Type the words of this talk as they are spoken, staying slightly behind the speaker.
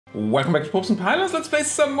Welcome back to Popes and Pylons. Let's play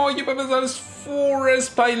some more Europa Universalis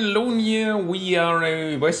Forest Pylonia. We are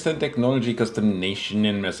a Western technology custom nation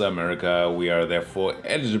in Mesoamerica. We are therefore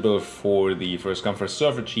eligible for the first come first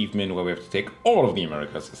serve achievement, where we have to take all of the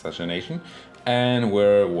Americas as such a nation. And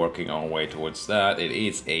we're working our way towards that. It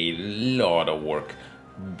is a lot of work,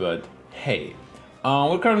 but hey.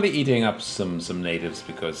 We're currently eating up some natives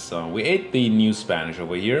because we ate the new Spanish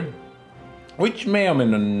over here, which may or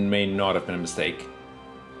may not have been a mistake.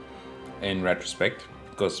 In retrospect,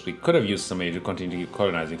 because we could have used somebody to continue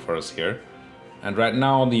colonizing for us here, and right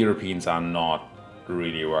now the Europeans are not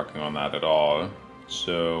really working on that at all,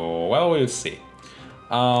 so well, we'll see.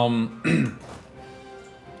 But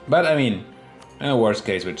I mean, in the worst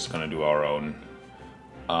case, we're just gonna do our own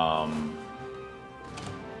what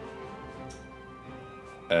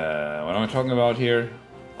am I talking about here?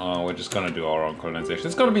 We're just gonna do our own colonization.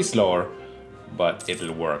 It's gonna be slower, but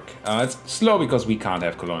it'll work. It's slow because we can't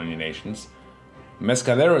have colonial nations.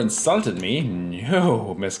 Mescalero insulted me?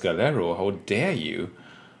 No, Mescalero, how dare you?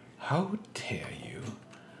 How dare you?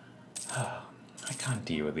 I can't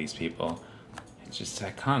deal with these people. It's just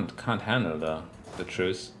I can't handle the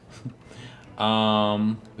truth.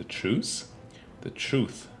 The truth? The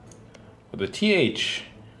truth. With the TH.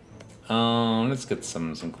 Let's get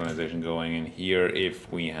some colonization going in here if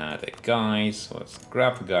we had a guy. So let's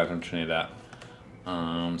grab the guy from Trinidad.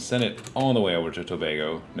 Send it all the way over to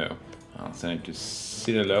Tobago. No, I'll send it to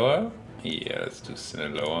Sinaloa. Yeah, let's do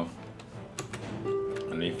Sinaloa.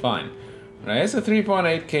 And be fine. Now, here's a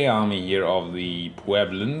 3.8k army here of the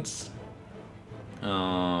Pueblans.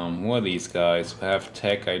 Who are these guys who have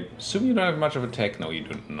tech? I assume you don't have much of a tech. No, you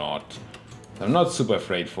do not. I'm not super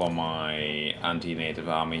afraid for my anti-native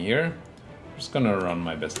army here. I'm just gonna run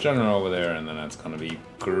my best general over there, and then that's gonna be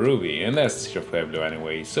groovy. And there's Siege of Pueblo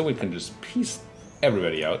anyway, so we can just piece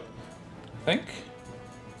everybody out, I think.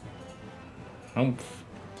 Humph.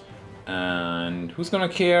 And who's gonna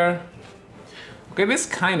care? Okay, this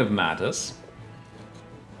kind of matters.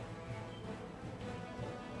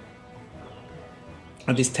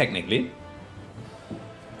 At least technically.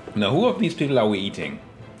 Now, who of these people are we eating?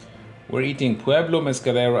 We're eating Pueblo,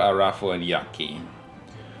 Mescalero, Arafo, and Yaqui.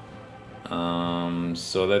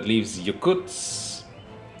 So that leaves Yukuts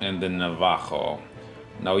and then Navajo.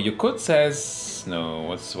 Now Yukuts has no.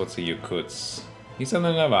 What's a Yukuts? He's on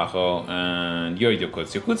the Navajo, and you're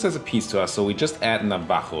Yukuts. Yukuts has a piece to us, so we just add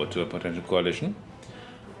Navajo to a potential coalition.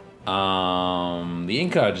 The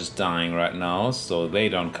Inca are just dying right now, so they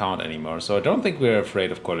don't count anymore. So I don't think we're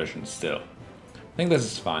afraid of coalitions still. I think this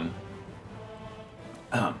is fun.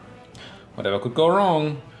 Whatever could go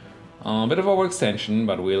wrong. A bit of overextension,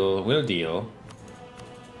 but we'll deal.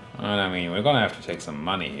 And I mean, we're gonna have to take some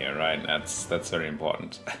money here, right? That's very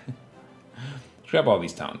important. Grab all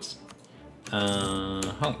these towns.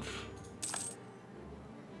 Humph.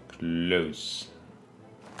 Close.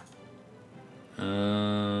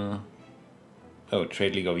 Oh,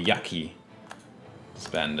 Trade League of Yaqui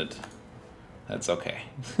disbanded. That's okay.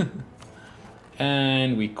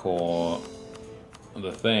 And we call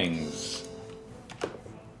the things.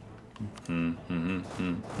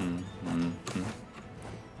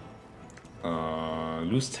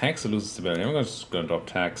 Lose tax or lose stability? I'm just gonna drop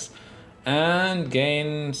tax and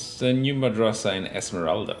gain the new madrasa in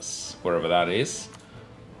Esmeraldas, wherever that is.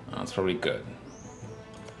 That's probably good.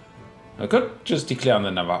 I could just declare on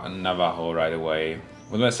the Navajo right away.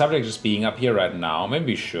 With my subject just being up here right now, maybe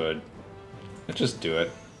we should. Let's just do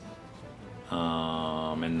it.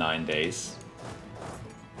 In 9 days.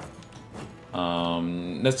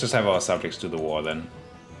 Let's just have our subjects do the war then.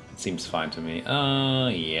 It seems fine to me.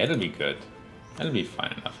 Yeah, it'll be good. It'll be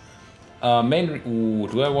fine enough. Ooh,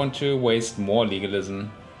 do I want to waste more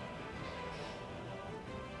legalism?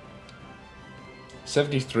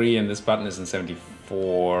 73 and this button is in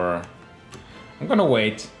 74. I'm gonna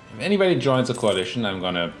wait. If anybody joins a coalition, I'm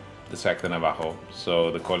gonna distract the Navajo.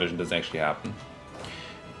 So the coalition doesn't actually happen.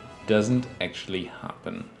 Doesn't actually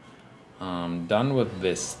happen. Done with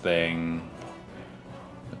this thing.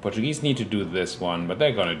 The Portuguese need to do this one, but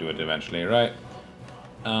they're gonna do it eventually, right?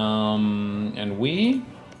 And I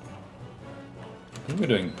think we're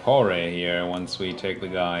doing Pore here once we take the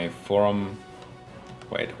guy from...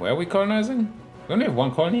 Wait, where are we colonizing? We only have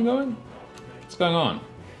one colony going? What's going on?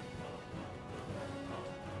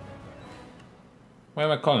 Where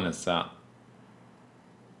are my colonists at?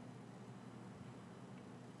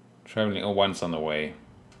 Traveling, oh, one's on the way.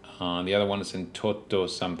 The other one is in Toto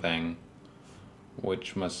something,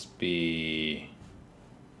 which must be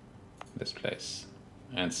this place.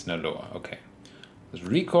 And Sinaloa, okay. Let's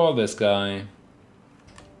recall this guy.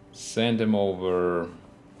 Send him over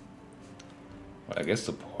Well, I guess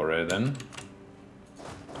Supporter then.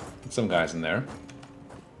 Get some guys in there.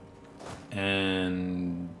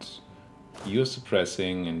 And you're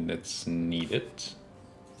suppressing, and that's needed.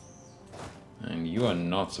 And you are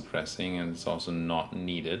not suppressing, and it's also not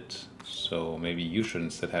needed. So maybe you should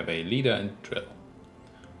instead have a leader and drill.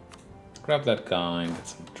 Grab that guy and get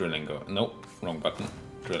some drilling go. Nope, wrong button.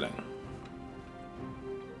 Drilling.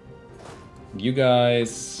 You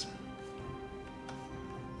guys.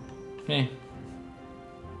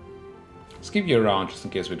 Let's keep you around just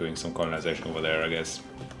in case we're doing some colonization over there, I guess.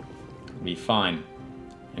 Be fine.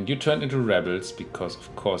 And you turned into rebels because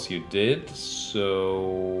of course you did,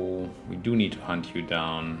 so we do need to hunt you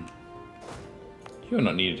down. You're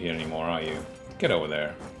not needed here anymore, are you? Get over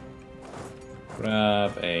there.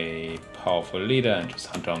 Grab a powerful leader and just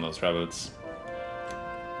hunt down those rebels.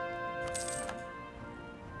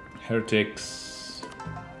 Heretics.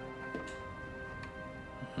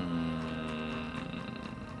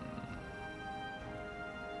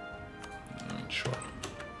 Sure.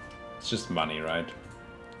 It's just money, right?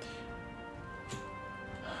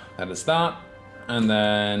 That is that. And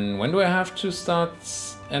then when do I have to start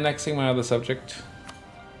annexing my other subject?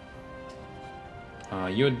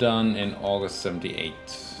 You're done in August 78.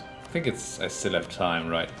 I think I still have time,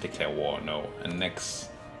 right? Declare war, no. Annex,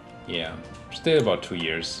 yeah, still about 2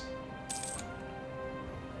 years.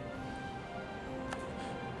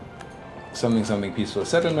 Something peaceful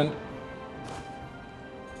settlement.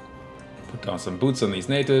 Put down some boots on these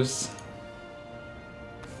natives.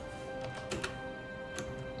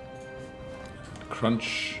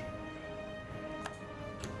 Crunch.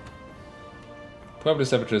 Probably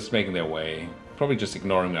separatists making their way. Probably just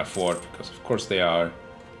ignoring my fort, because of course they are.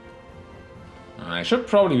 I should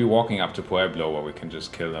probably be walking up to Pueblo where we can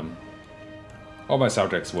just kill them. Or my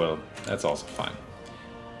subjects will. That's also fine.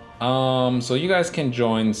 So you guys can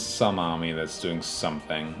join some army that's doing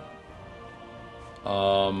something.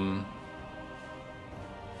 I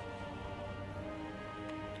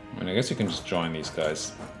mean, I guess you can just join these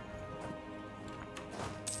guys.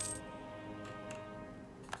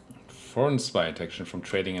 Foreign spy detection from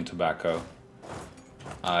trading in tobacco.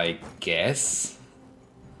 I guess.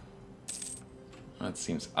 That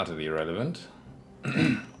seems utterly irrelevant.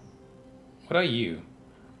 What are you?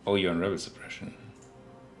 Oh, you're on rebel suppression.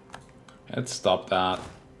 Let's stop that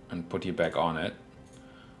and put you back on it.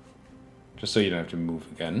 Just so you don't have to move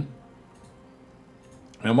again.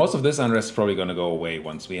 Now, most of this unrest is probably going to go away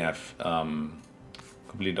once we have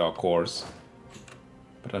completed our course.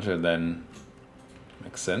 But until then,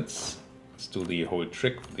 makes sense. Let's do the whole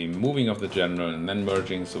trick, the moving of the general and then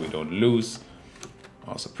merging so we don't lose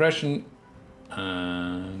our suppression.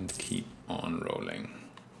 And keep on rolling.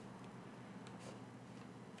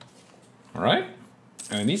 Alright.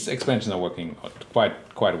 I mean, these expansions are working out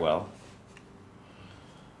quite well.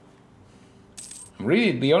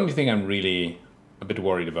 The only thing I'm really a bit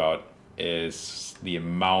worried about is the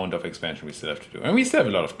amount of expansion we still have to do. And we still have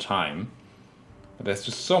a lot of time. But there's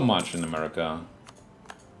just so much in America.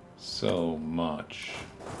 So much.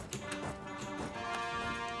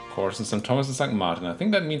 Of course, in St. Thomas and St. Martin. I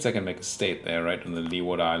think that means I can make a state there, right? On the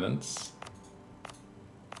Leeward Islands.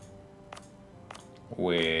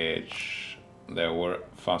 Which there were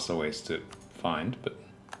faster ways to find, but,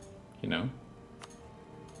 you know.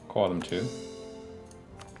 Call them too.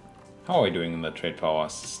 How are we doing in the trade power?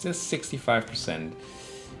 Still 65%.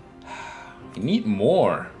 We need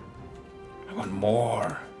more. I want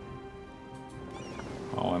more.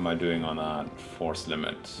 How am I doing on that force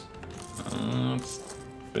limit? Let's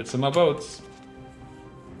build some more boats.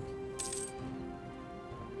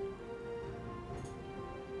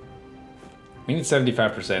 We need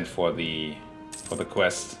 75% for the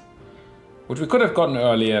quest, which we could have gotten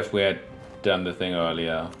earlier if we had done the thing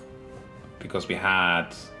earlier, because we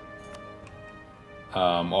had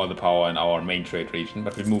all the power in our main trade region,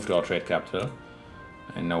 but we moved to our trade capital,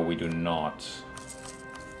 and now we do not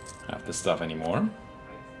have the stuff anymore.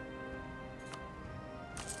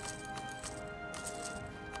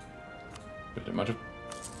 Build a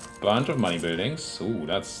bunch of money buildings. Ooh,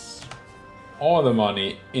 that's all the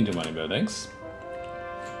money into money buildings,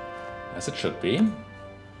 as it should be.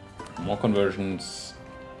 More conversions.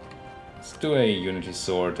 Let's do a unity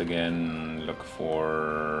sword again. Look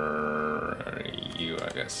for you, I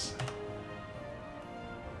guess.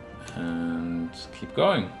 And keep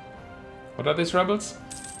going. What are these rebels?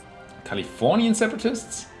 Californian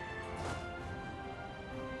separatists?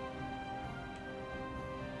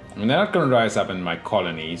 I mean, they're not going to rise up in my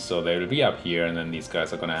colony, so they will be up here, and then these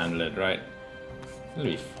guys are going to handle it, right? It'll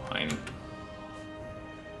be fine.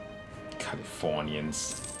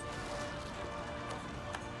 Californians.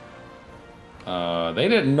 They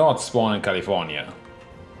did not spawn in California.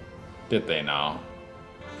 Did they now?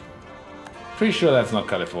 Pretty sure that's not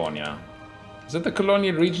California. Is it the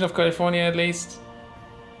colonial region of California at least?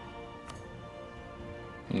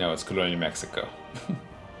 No, it's colonial Mexico.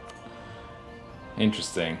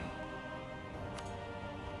 Interesting.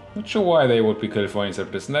 Not sure why they would be Californian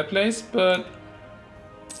separatists in that place, but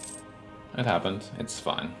it happened. It's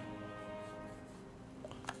fine.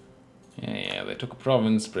 Yeah, they took a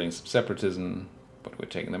province, bringing some separatism, but we're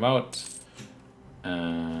taking them out.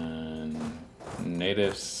 And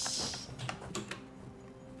natives.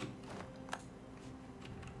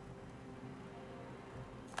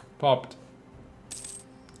 Popped.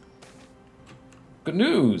 Good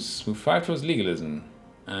news! Move 5 towards legalism.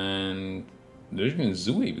 And the region in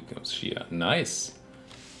Zui becomes Shia. Nice.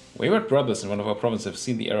 Wayward brothers in one of our provinces have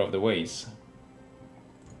seen the error of their ways.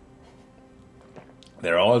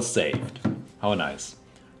 They're all saved. How nice.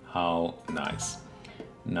 How nice.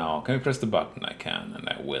 Now, can we press the button? I can, and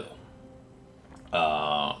I will.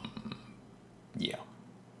 Yeah.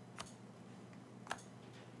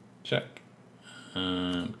 Check.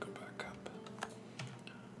 And go back up.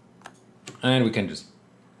 And we can just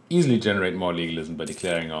easily generate more legalism by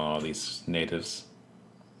declaring all these natives.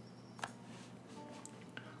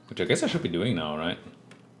 Which I guess I should be doing now, right?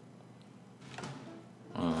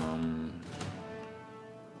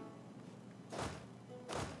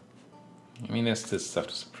 I mean, there's this stuff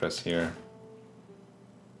to suppress here.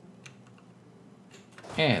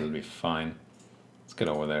 Yeah, it'll be fine. Let's get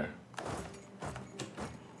over there.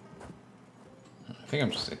 I think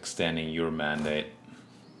I'm just extending your mandate.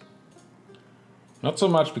 Not so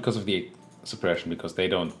much because of the suppression, because they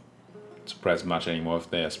don't suppress much anymore if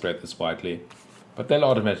they are spread this widely. But they'll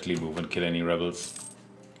automatically move and kill any rebels.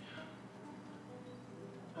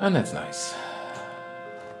 And that's nice.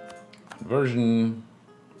 Conversion.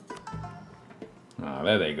 Ah,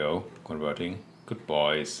 there they go. Converting. Good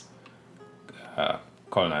boys.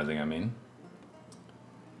 Colonizing, I mean.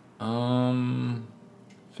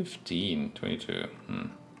 15, 22,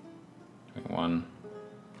 21.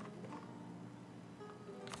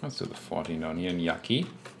 Let's do the 14 down here in Yaki.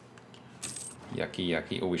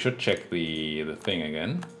 Yaki. Oh, we should check the thing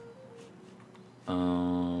again.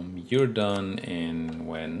 You're done in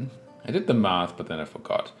when? I did the math, but then I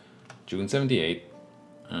forgot. June 78.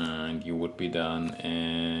 And you would be done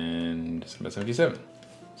in December 77.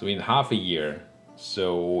 So in half a year.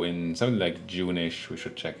 So in something like June-ish, we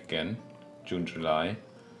should check again. June, July.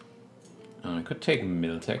 I could take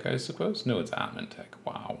Miltech, I suppose. No, it's Admin Tech.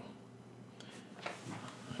 Wow.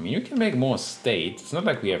 I mean, you can make more states. It's not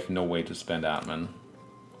like we have no way to spend admin.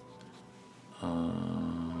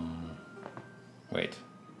 Wait.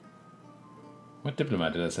 What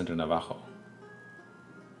diplomat did I send to Navajo?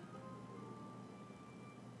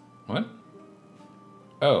 What?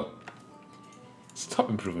 Oh. Stop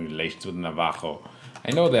improving relations with Navajo.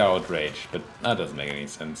 I know they're outraged, but that doesn't make any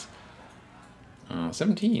sense.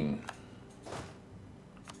 17.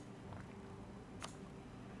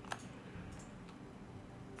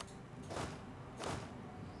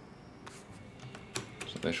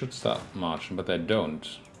 So they should start marching, but they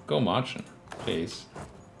don't. Go marching, please.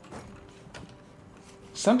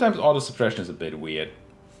 Sometimes auto suppression is a bit weird.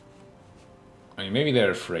 I mean, maybe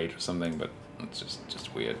they're afraid or something, but it's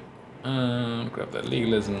just weird. Grab that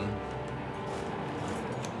legalism.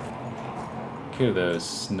 Kill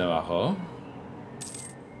those Navajo.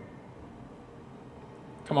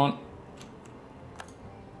 Come on.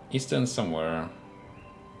 Eastern somewhere.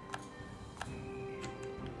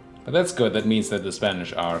 But that's good. That means that the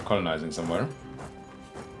Spanish are colonizing somewhere.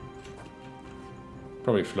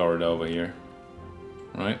 Probably Florida over here.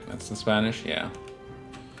 Right? That's the Spanish? Yeah.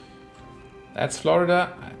 That's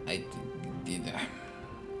Florida?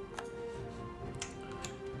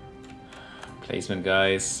 Placement,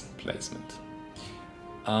 guys. Placement.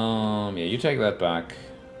 Yeah, you take that back.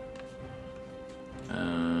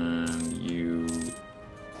 And you do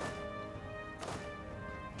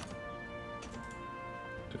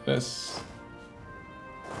this.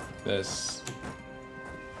 This.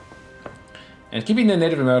 And keeping the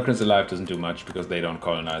Native Americans alive doesn't do much because they don't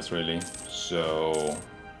colonize really. So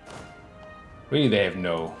really they have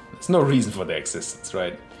there's no reason for their existence,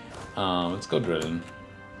 right? Let's go drilling.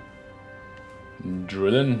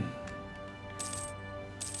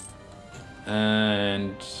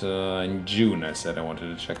 And in June I said I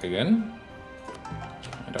wanted to check again.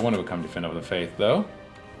 I don't want to become Defender of the Faith though.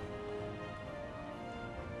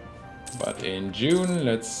 But in June,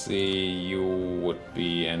 let's see, you would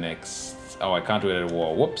be annexed. Oh, I can't do it at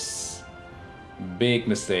war. Whoops. Big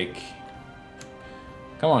mistake.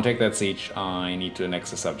 Come on, take that siege. I need to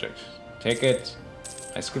annex a subject. Take it.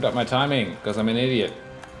 I screwed up my timing because I'm an idiot.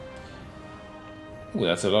 Ooh,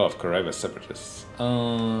 that's a lot of Caribbean separatists.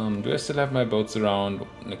 Do I still have my boats around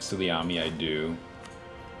next to the army? I do.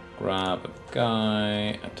 Grab a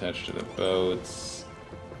guy, attach to the boats.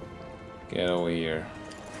 Get over here.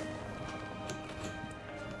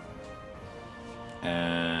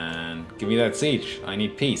 And give me that siege. I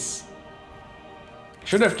need peace.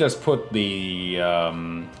 Should have just put the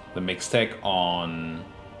mixed tech on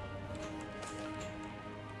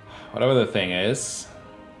whatever the thing is.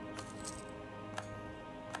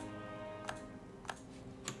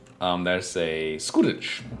 There's a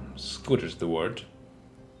scootage. Scootage is the word.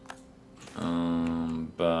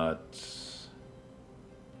 But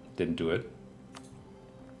didn't do it.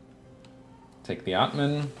 Take the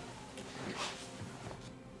admin.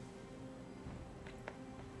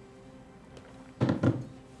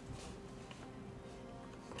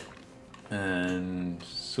 And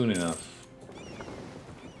soon enough,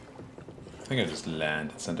 I think I just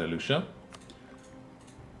land at Santa Lucia.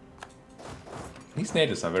 These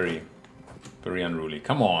natives are very, very unruly.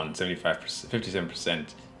 Come on, 75%,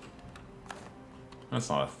 57%. That's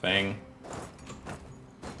not a thing.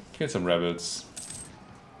 Kill some rebels.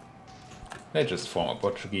 They're just former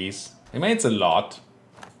Portuguese. I mean, it's a lot.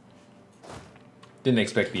 Didn't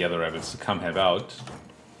expect the other rebels to come help out.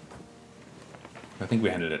 I think we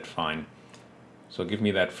handled it fine. So give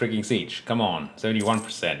me that freaking siege. Come on,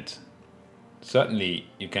 71%. Certainly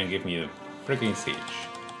you can give me a freaking siege.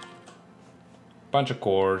 Bunch of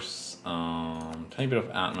cores. Tiny bit of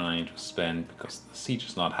admin I need to spend because the siege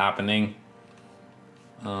is not happening.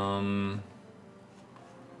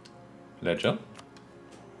 Ledger.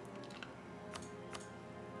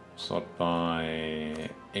 Sort by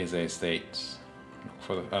Asa State. Look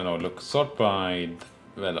for the, no, look, sort by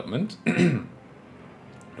development.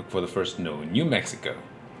 Look for the first node. New Mexico.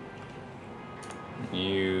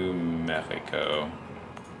 New Mexico.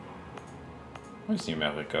 Where's New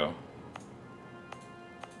Mexico?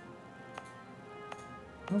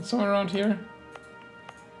 Not somewhere around here?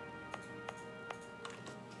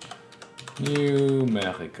 New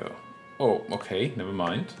Mexico. Oh, okay, never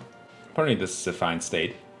mind. Apparently this is a fine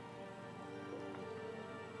state.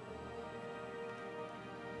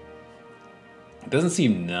 It doesn't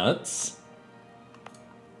seem nuts.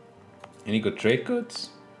 Any good trade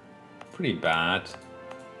goods? Pretty bad.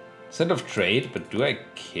 Center of trade, but do I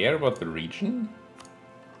care about the region?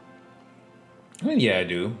 I mean, yeah, I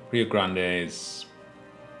do. Rio Grande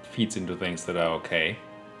feeds into things that are okay.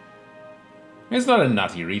 It's not a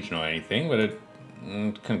nutty region or anything, but it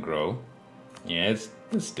can grow. Yeah,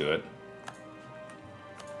 let's do it.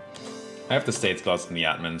 I have the state slots in the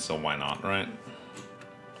admin, so why not, right?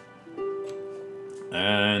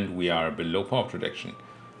 And we are below power protection.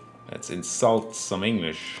 Let's insult some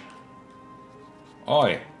English.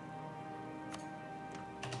 Oi!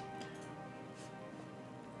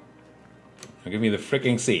 Now give me the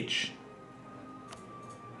freaking siege.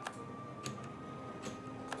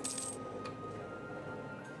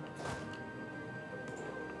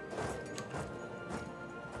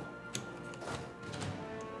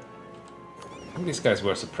 I think these guys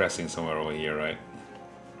were suppressing somewhere over here, right?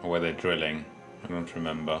 Or were they drilling? I don't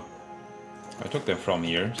remember. I took them from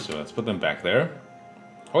here, so let's put them back there.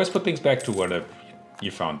 Always put things back to where you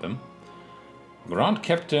found them. Ground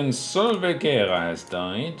Captain Solveigera has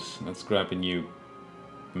died. Let's grab a new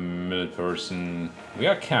mill person. We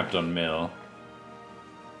are capped on mill.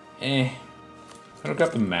 I'm gonna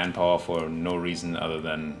grab the manpower for no reason other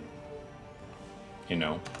than, you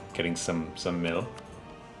know, getting some mill.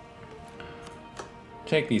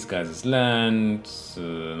 Take these guys as land.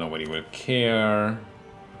 Nobody will care.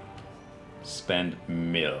 Spend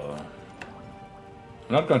mill.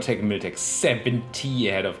 I'm not gonna take a mill tech 70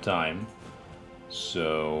 ahead of time.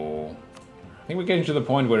 So I think we're getting to the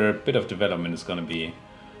point where a bit of development is gonna be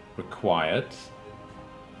required.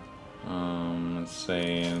 Let's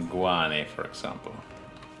say Guane, for example.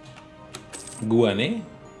 Guane?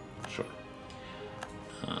 Sure.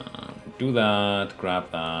 Do that,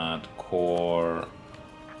 grab that, core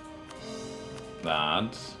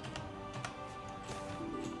that.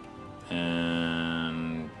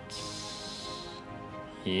 And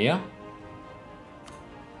yeah,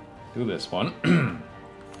 do this one.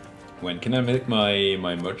 When can I make my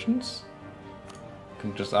merchants? I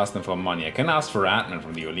can just ask them for money. I can ask for admin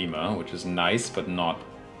from the Olima, which is nice, but not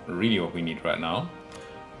really what we need right now.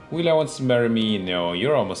 Wheeler wants to marry me. No,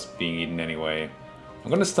 you're almost being eaten anyway. I'm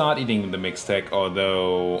gonna start eating the mixed tech,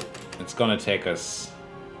 although it's gonna take us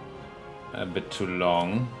a bit too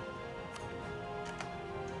long.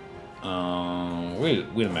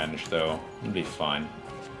 We'll manage though. It'll be fine.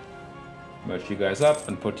 merge you guys up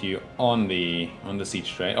and put you on the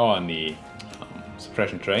siege train, or on the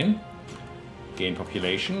suppression train. Gain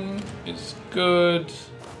population is good.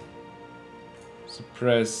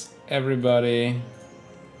 Suppress everybody.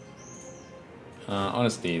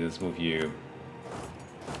 Honestly, let's move you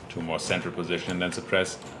to a more central position and then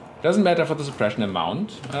suppress. Doesn't matter for the suppression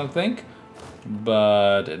amount, I don't think,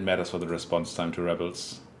 but it matters for the response time to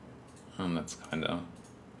rebels. And that's kind of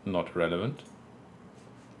not relevant.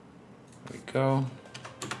 There we go.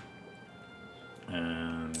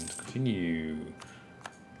 And continue.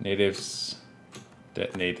 Natives.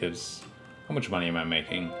 Dead natives. How much money am I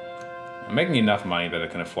making? I'm making enough money that I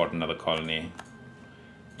can afford another colony.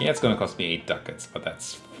 Yeah, it's gonna cost me 8 ducats, but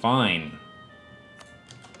that's fine.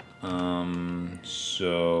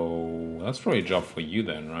 So that's probably a job for you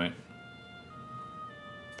then, right?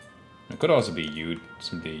 It could also be you,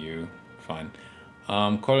 simply you. Fine.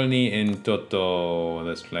 Colony in Toto.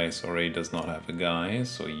 This place already does not have a guy,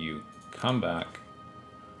 so you come back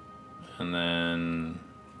and then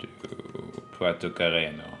do Puerto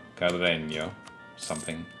Carreño,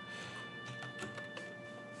 something.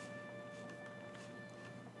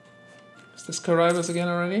 Is this Caribas again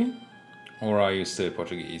already? Or are you still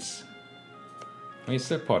Portuguese? Are you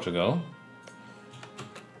still Portugal?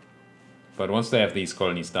 But once they have these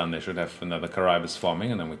colonies done, they should have another Caribas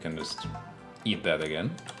forming, and then we can just eat that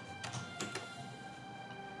again.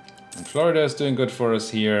 And Florida is doing good for us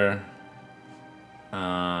here.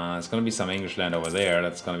 There's gonna be some English land over there,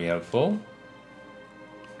 that's gonna be helpful.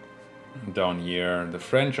 Down here, the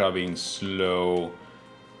French are being slow.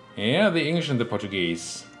 Yeah, the English and the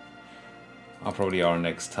Portuguese are probably our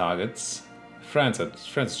next targets. France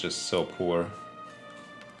is just so poor.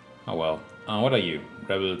 Oh well. What are you?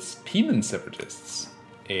 Rebels, Piman separatists.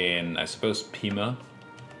 In, I suppose, Pima.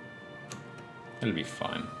 It'll be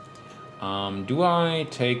fine. Do I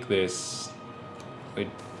take this? We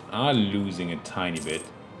are losing a tiny bit.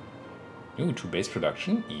 Ooh, 2 base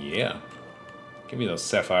production? Yeah. Give me those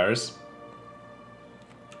sapphires.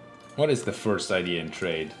 What is the first idea in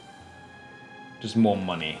trade? Just more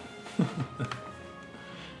money.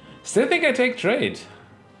 Still think I take trade.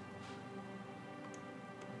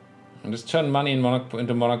 And just turn money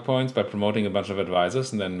into monarch points by promoting a bunch of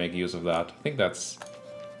advisors and then make use of that. I think that's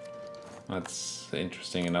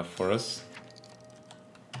interesting enough for us.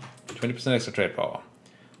 20% extra trade power.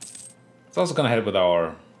 It's also gonna help with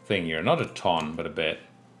our thing here. Not a ton, but a bit.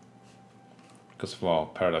 Because of how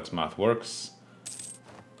paradox math works.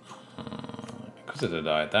 Because of the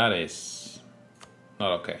diet, that is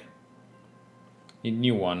not okay. Need a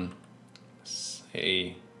new one.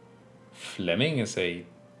 Say Fleming is a.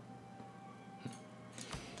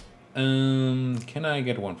 Can I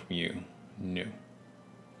get one from you? No.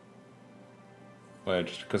 Well,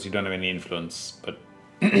 just because you don't have any influence, but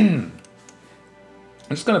I'm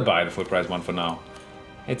just gonna buy the full price one for now.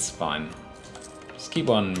 It's fine. Just keep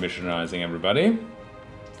on missionizing everybody.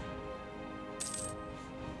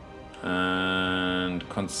 And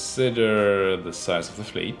consider the size of the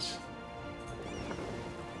fleet.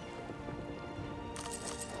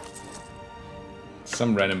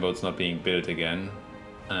 Some random boats not being built again.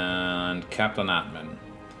 And capped on admin.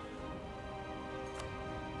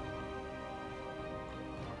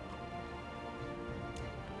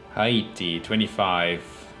 Haiti, 25.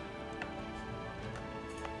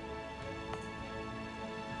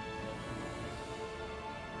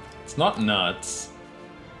 It's not nuts.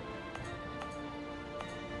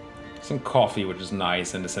 Some coffee, which is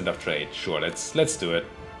nice, and the center of trade. Sure, let's do it.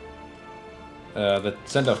 The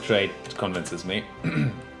center of trade convinces me.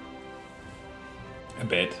 A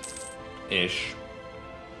bit. Ish.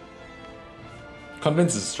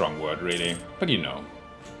 Convince is a strong word, really. But you know.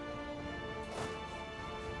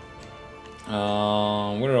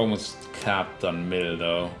 We're almost capped on mill,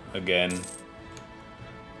 though. Again.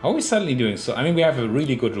 How are we suddenly doing so? I mean, we have a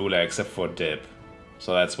really good ruler, except for Dip.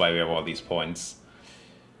 So that's why we have all these points.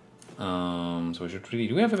 So we should really...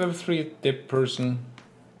 Do we have a level 3 Dip person?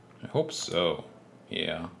 I hope so.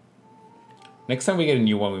 Yeah. Next time we get a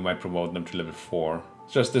new one, we might promote them to level 4.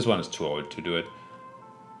 It's just this one is too old to do it.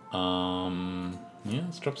 Yeah,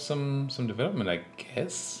 let's drop some development, I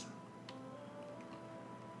guess.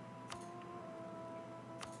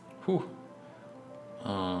 Whew.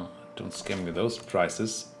 Don't scare me with those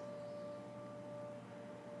prices.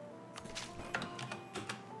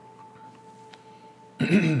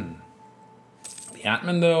 The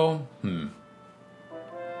admin, though?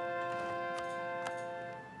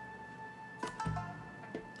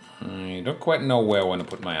 I don't quite know where I want to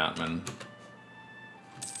put my admin.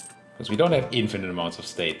 Because we don't have infinite amounts of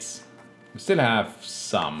states. We still have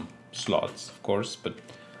some slots, of course, but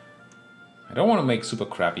I don't want to make super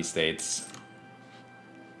crappy states.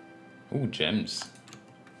 Ooh, gems.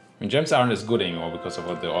 I mean, gems aren't as good anymore because of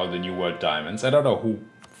all the New World diamonds. I don't know who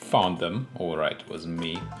found them. All right, it was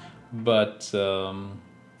me. But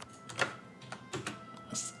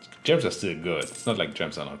gems are still good. It's not like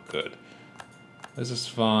gems are not good. This is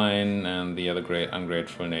fine, and the other great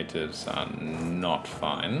ungrateful natives are not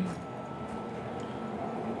fine.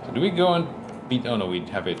 So do we go and beat... Oh no, we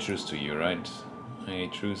have a truce to you, right? A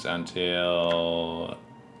truce until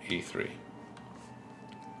 83.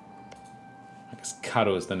 I guess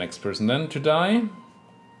Kato is the next person then to die.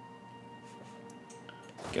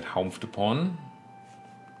 Get humphed upon.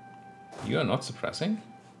 You are not suppressing?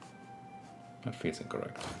 That feels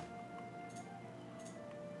incorrect.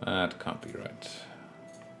 That can't be right.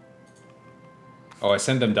 Oh, I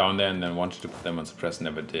sent them down there and then wanted to put them on suppress,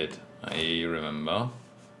 never did. I remember.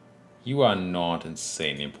 You are not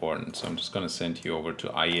insanely important, so I'm just gonna send you over to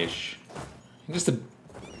I-ish. Just a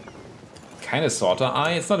kind of sorta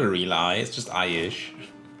I. It's not a real I, it's just I-ish.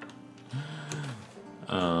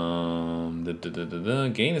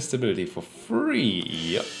 Gain a stability for free.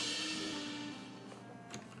 Yep.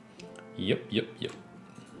 Yep.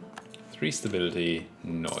 3 stability,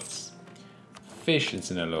 noise. Fish in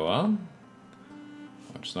Sinaloa,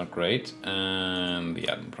 which is not great, and the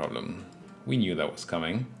admin problem. We knew that was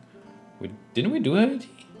coming. Didn't we do Haiti?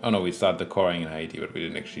 Oh no, we started the coring in Haiti, but we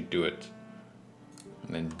didn't actually do it.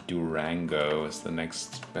 And then Durango is the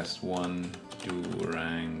next best one.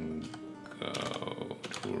 Durango.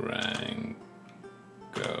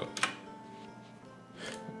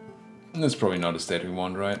 That's probably not a state we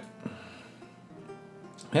want, right?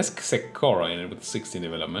 It has Sekora in it with 16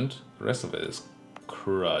 development. The rest of it is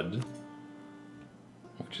crud,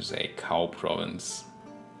 which is a cow province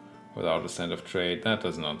without a center of trade. That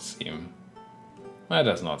does not seem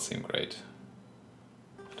great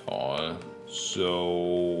at all.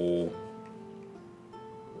 So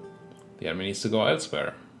the enemy needs to go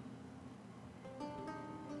elsewhere.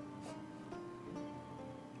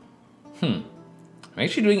 I'm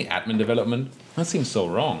actually doing admin development. That seems so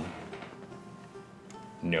wrong.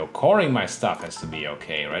 No, coring my stuff has to be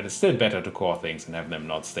okay, right? It's still better to core things and have them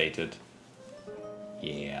not stated.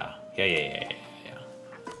 Yeah.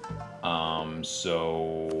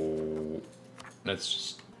 So let's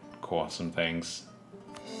just core some things.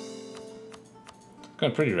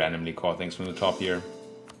 Gonna pretty randomly core things from the top here.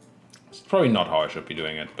 It's probably not how I should be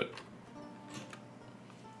doing it, but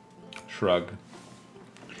shrug.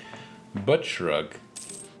 Butt shrug.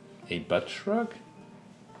 A butt shrug?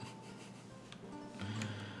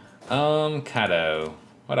 Cato.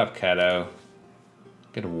 What up, Cato?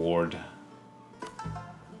 Get a ward.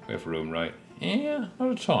 We have room, right? Yeah,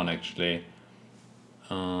 not a ton, actually.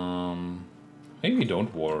 Maybe we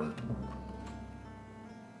don't war.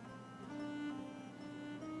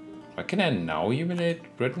 Why can I now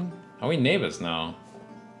humiliate Britain? Are we neighbors now?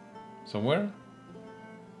 Somewhere?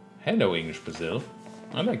 Hello, English Brazil.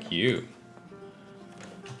 I like you.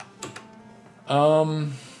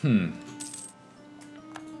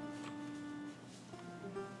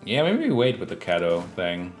 Yeah, maybe we wait with the Cato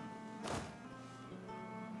thing.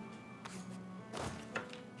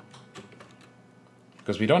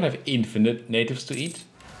 Because we don't have infinite natives to eat.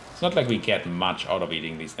 It's not like we get much out of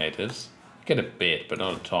eating these natives. We get a bit, but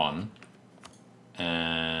not a ton.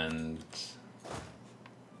 And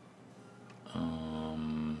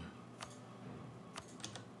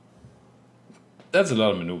that's a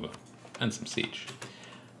lot of maneuver and some siege.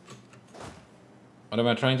 What am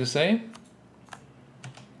I trying to say?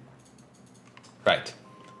 Right.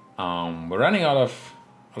 We're running out of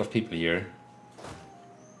people here.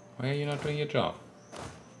 Why are you not doing your job?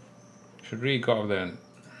 You should really go over there and...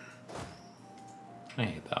 I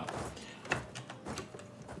hate that.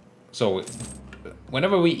 So,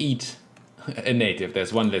 whenever we eat a native,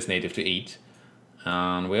 there's one less native to eat.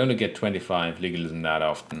 And we only get 25 legalism that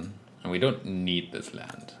often. And we don't need this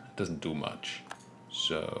land. It doesn't do much.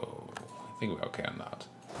 So, I think we're okay on that.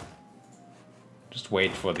 Just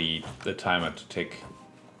wait for the timer to tick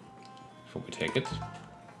before we take it.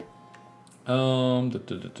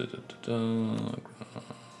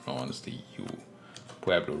 Honestly,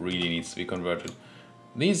 Pueblo really needs to be converted.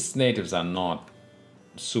 These natives are not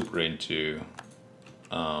super into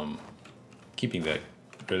keeping their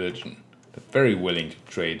religion. They're very willing to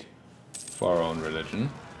trade for our own religion.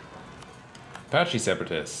 Apache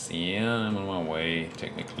separatists. Yeah, I'm on my way,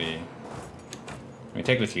 technically. I mean,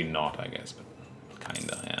 technically not, I guess, but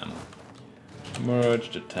kinda am.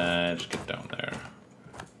 Merge, detach, get down there.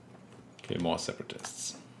 Kill more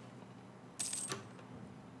separatists.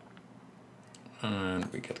 And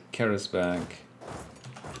we get Karis back.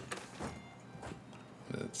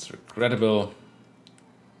 That's regrettable.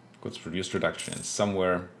 Goods produced reduction and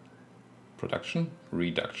somewhere. Production?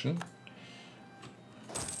 Reduction.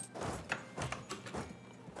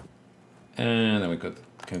 And then we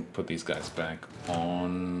can put these guys back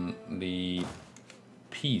on the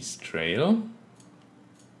peace trail.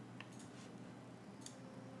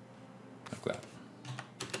 Like that.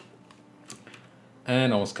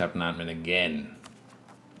 And almost Captain Admin again.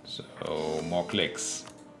 So more clicks.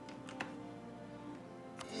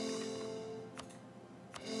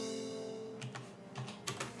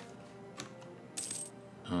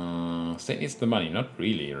 State needs the money, not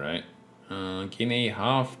really, right? Gain a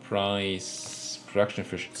half price production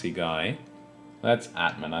efficiency guy. That's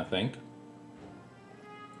admin, I think.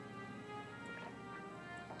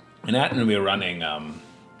 In admin we're running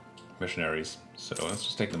missionaries, so let's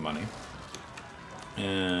just take the money.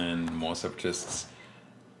 And more separatists.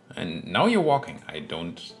 And now you're walking. I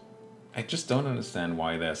just don't understand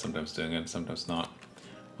why they're sometimes doing it, sometimes not.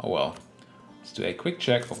 Oh well. Let's do a quick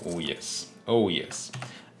check. Oh yes. Oh yes.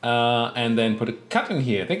 And then put a cut in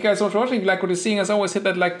here. Thank you guys so much for watching. If you like what you're seeing, as always, hit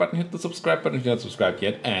that like button, hit the subscribe button if you're not subscribed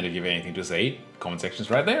yet. And if you have anything to say, comment section's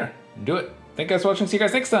right there. Do it. Thank you guys for watching. See you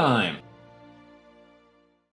guys next time.